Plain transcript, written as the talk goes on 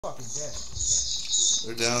Fucking dead.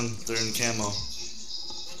 They're down. They're in camo.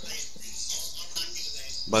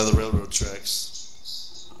 By the railroad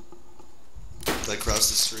tracks. They cross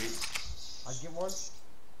the street. I get one. So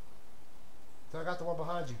I got the one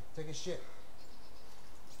behind you. Take his shit.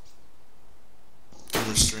 I'm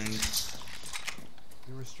restrained.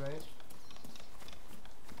 You restrained?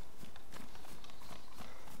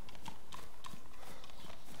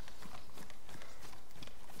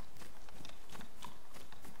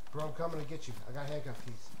 Bro, I'm coming to get you. I got handcuff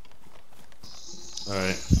keys.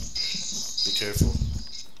 Alright. Be careful.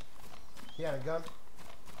 He had a gun.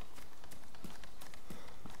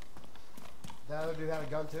 That other dude had a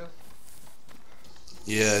gun too?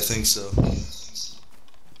 Yeah, I think so.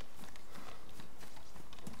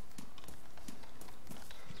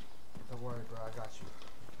 Don't worry, bro. I got you.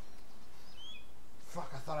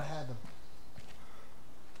 Fuck, I thought I had them.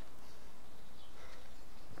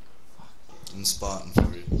 Fuck. I'm spotting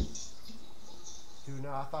for you. Dude,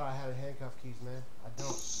 no, I thought I had handcuff keys, man. I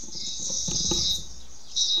don't.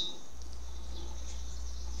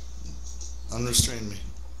 Unrestrain me.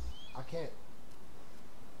 I can't.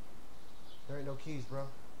 There ain't no keys, bro.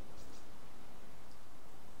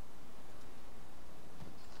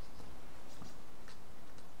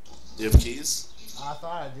 Do you have keys? I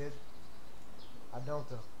thought I did. I don't,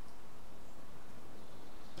 though.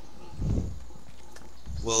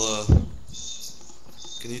 Well,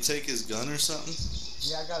 can you take his gun or something?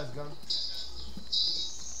 Yeah, I got his gun.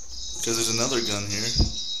 Because there's another gun here.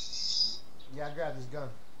 Yeah, I grabbed his gun.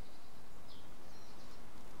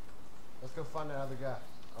 Let's go find that other guy.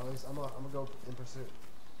 Or at least I'm gonna go in pursuit.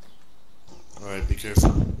 Alright, be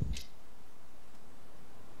careful.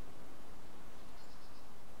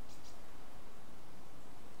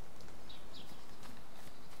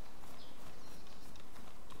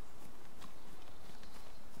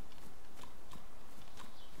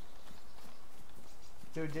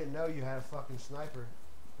 Dude didn't know you had a fucking sniper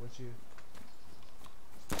with you.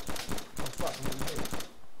 Oh fuck, I'm getting hit.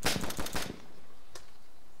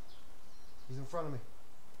 He's in front of me.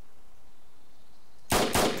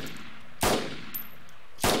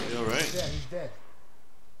 You alright? He's dead, he's dead.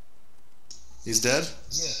 He's dead?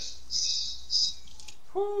 Yeah.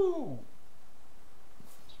 Whoo!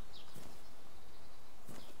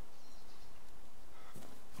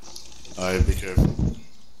 Alright, be careful.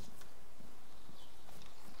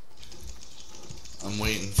 I'm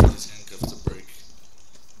waiting for these handcuffs to break.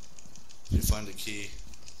 If you find a key.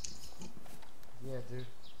 Yeah, dude.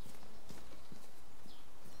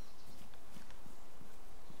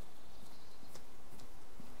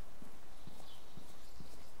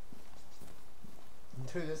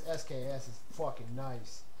 Dude, this SKS is fucking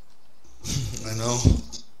nice. I know.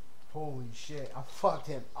 Holy shit, I fucked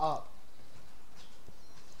him up.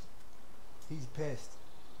 He's pissed.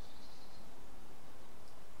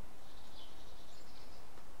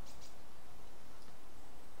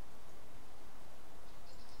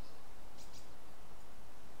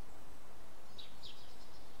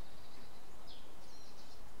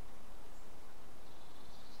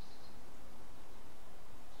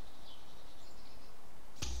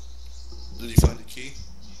 Did you find a key?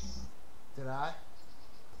 Did I?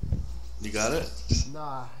 You got it?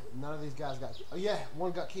 Nah, none of these guys got keys. Oh yeah,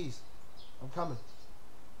 one got keys. I'm coming.